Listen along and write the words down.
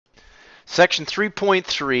Section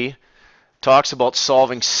 3.3 talks about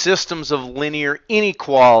solving systems of linear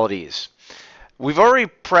inequalities. We've already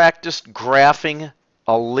practiced graphing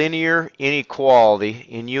a linear inequality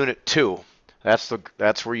in Unit 2.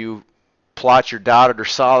 That's where you plot your dotted or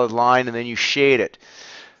solid line and then you shade it.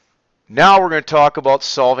 Now we're going to talk about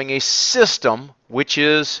solving a system, which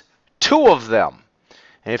is two of them.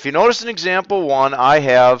 And if you notice in example 1, I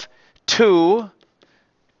have two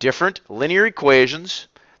different linear equations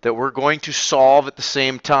that we're going to solve at the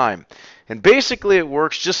same time. And basically it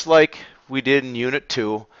works just like we did in Unit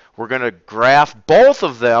 2. We're going to graph both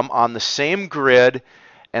of them on the same grid,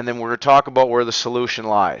 and then we're going to talk about where the solution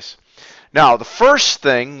lies. Now, the first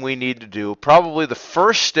thing we need to do, probably the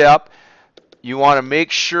first step, you want to make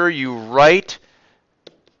sure you write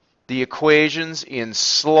the equations in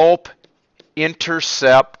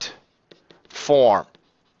slope-intercept form.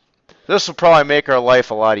 This will probably make our life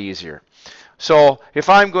a lot easier. So if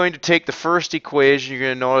I'm going to take the first equation, you're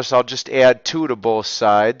going to notice I'll just add 2 to both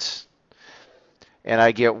sides. And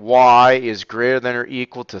I get y is greater than or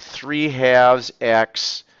equal to 3/2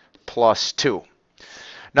 x plus 2.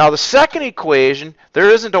 Now the second equation,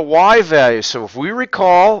 there isn't a y value. So if we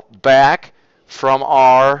recall back from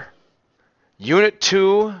our Unit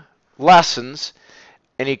 2 lessons,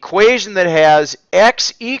 an equation that has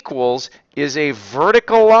x equals is a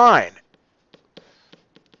vertical line.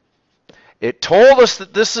 It told us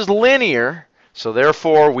that this is linear, so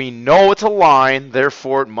therefore we know it's a line,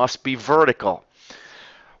 therefore it must be vertical.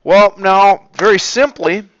 Well, now, very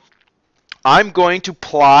simply, I'm going to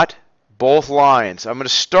plot both lines. I'm going to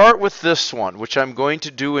start with this one, which I'm going to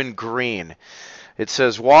do in green. It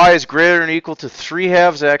says y is greater than or equal to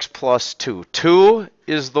 3/2 x plus 2. 2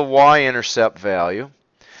 is the y-intercept value,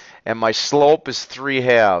 and my slope is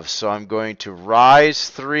 3/2. So I'm going to rise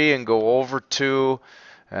 3 and go over 2,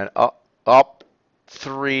 and up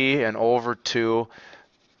 3 and over 2.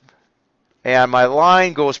 And my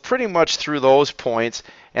line goes pretty much through those points.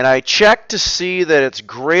 And I check to see that it's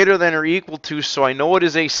greater than or equal to, so I know it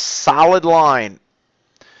is a solid line.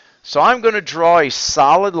 So I'm going to draw a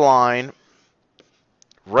solid line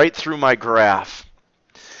right through my graph.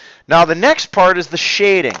 Now the next part is the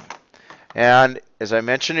shading. And as I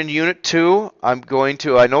mentioned in Unit 2, I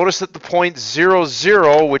notice that the point 0,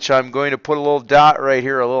 0, which I'm going to put a little dot right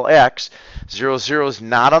here, a little x, 0, 0 is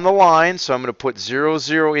not on the line, so I'm going to put 0,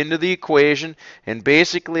 0 into the equation, and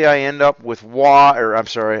basically I end up with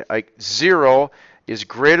 0 is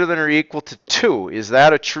greater than or equal to 2. Is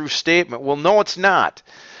that a true statement? Well, no, it's not.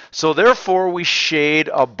 So therefore, we shade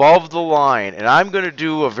above the line, and I'm going to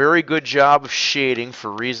do a very good job of shading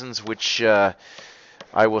for reasons which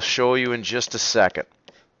I will show you in just a second.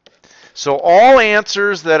 So all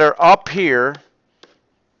answers that are up here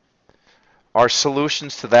are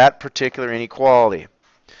solutions to that particular inequality.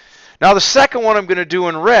 Now the second one I'm going to do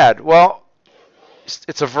in red. Well,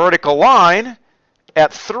 it's a vertical line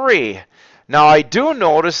at 3. Now I do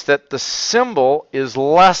notice that the symbol is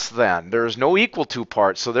less than. There is no equal to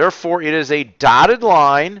part. So therefore it is a dotted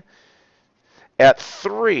line at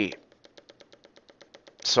 3.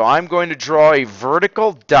 So I'm going to draw a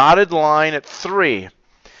vertical dotted line at 3.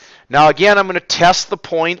 Now again, I'm going to test the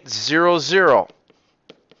point 0, 0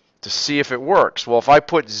 to see if it works. Well, if I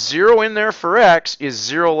put 0 in there for x, is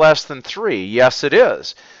 0 less than 3? Yes, it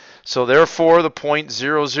is. So therefore, the point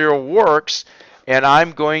 0, 0 works, and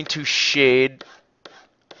I'm going to shade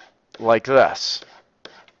like this.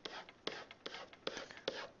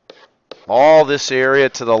 All this area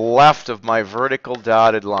to the left of my vertical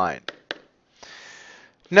dotted line.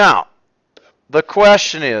 Now, the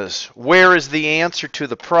question is, where is the answer to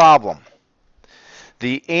the problem?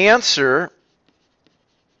 The answer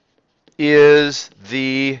is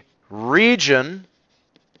the region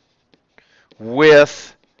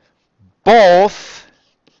with both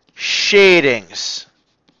shadings.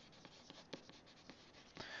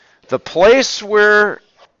 The place where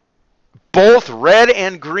both red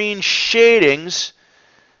and green shadings,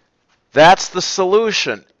 that's the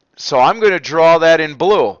solution. So I'm going to draw that in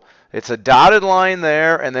blue. It's a dotted line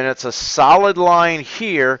there, and then it's a solid line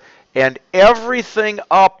here, and everything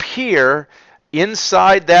up here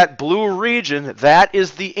inside that blue region, that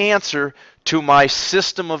is the answer to my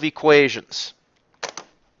system of equations.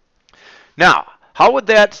 Now, how would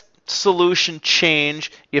that solution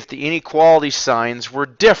change if the inequality signs were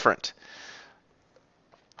different?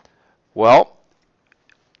 Well,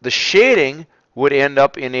 the shading would end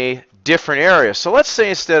up in a different area. So let's say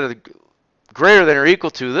instead of greater than or equal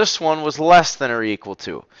to, this one was less than or equal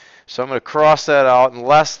to. So I'm going to cross that out, and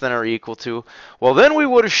less than or equal to. Well, then we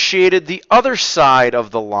would have shaded the other side of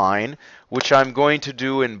the line, which I'm going to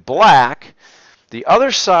do in black. The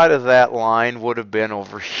other side of that line would have been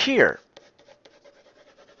over here.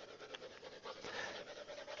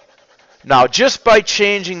 Now, just by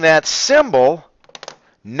changing that symbol,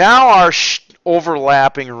 now our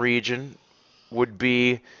overlapping region would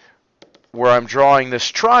be where I'm drawing this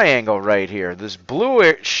triangle right here. This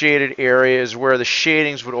blue shaded area is where the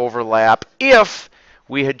shadings would overlap if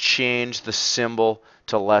we had changed the symbol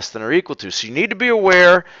to less than or equal to. So you need to be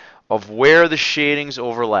aware of where the shadings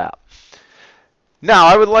overlap. Now,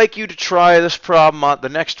 I would like you to try this problem on the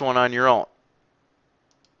next one on your own.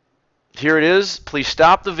 Here it is. Please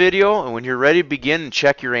stop the video, and when you're ready, begin and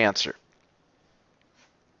check your answer.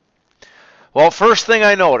 Well, first thing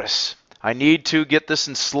I notice, I need to get this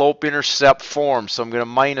in slope-intercept form, so I'm going to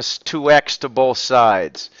minus 2x to both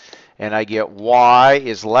sides. And I get y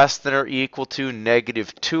is less than or equal to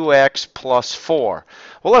negative 2x plus 4.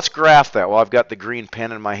 Well, let's graph that. Well, I've got the green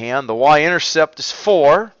pen in my hand. The y-intercept is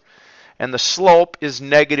 4, and the slope is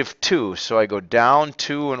negative 2. So I go down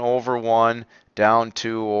 2 and over 1, down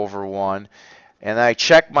 2 over 1. And I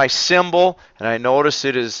check my symbol, and I notice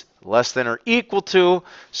it is less than or equal to,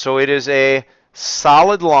 so it is a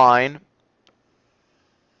solid line.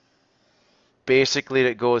 Basically,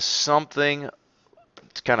 it goes something,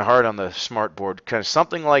 it's kind of hard on the smart board, kind of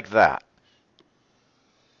something like that.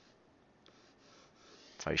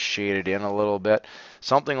 If I shade it in a little bit,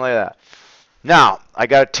 something like that. Now, I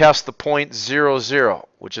got to test the point 0, 0,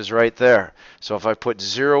 which is right there. So if I put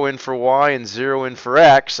 0 in for y and 0 in for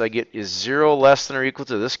x, I get is 0 less than or equal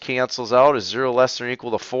to, this cancels out, is 0 less than or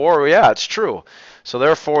equal to 4? Well, yeah, it's true. So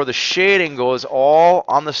therefore, the shading goes all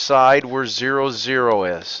on the side where 0, 0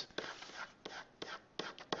 is.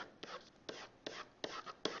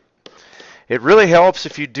 It really helps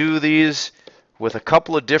if you do these with a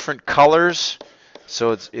couple of different colors,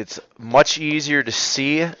 so it's much easier to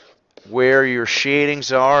see where your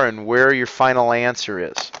shadings are and where your final answer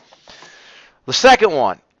is. The second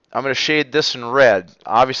one, I'm going to shade this in red.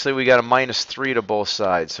 Obviously, we got a minus 3 to both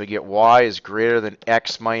sides, so you get y is greater than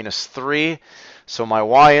x minus 3. So my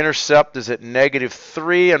y-intercept is at negative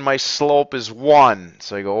 3, and my slope is 1.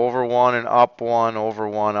 So I go over 1 and up 1, over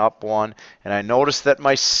 1, up 1. And I notice that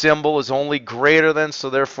my symbol is only greater than, so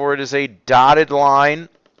therefore it is a dotted line.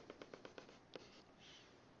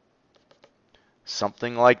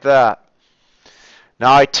 Something like that.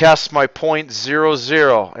 Now I test my point 0,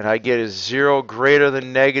 0, and I get is 0 greater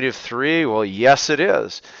than negative 3? Well, yes, it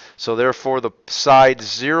is. So therefore the side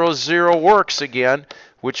 0, 0 works again,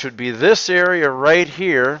 which would be this area right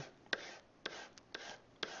here,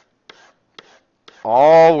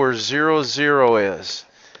 all where 0, 0 is.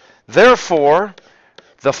 Therefore,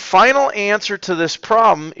 the final answer to this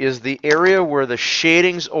problem is the area where the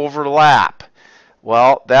shadings overlap.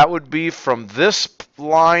 Well, that would be from this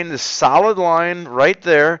line, this solid line right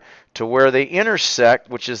there, to where they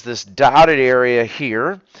intersect, which is this dotted area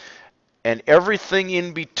here, and everything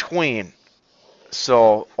in between.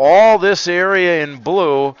 So all this area in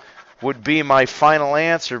blue would be my final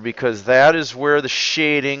answer, because that is where the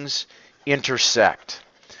shadings intersect.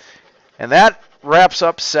 And that wraps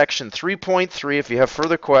up section 3.3. If you have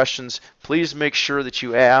further questions, please make sure that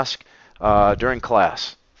you ask during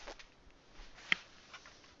class.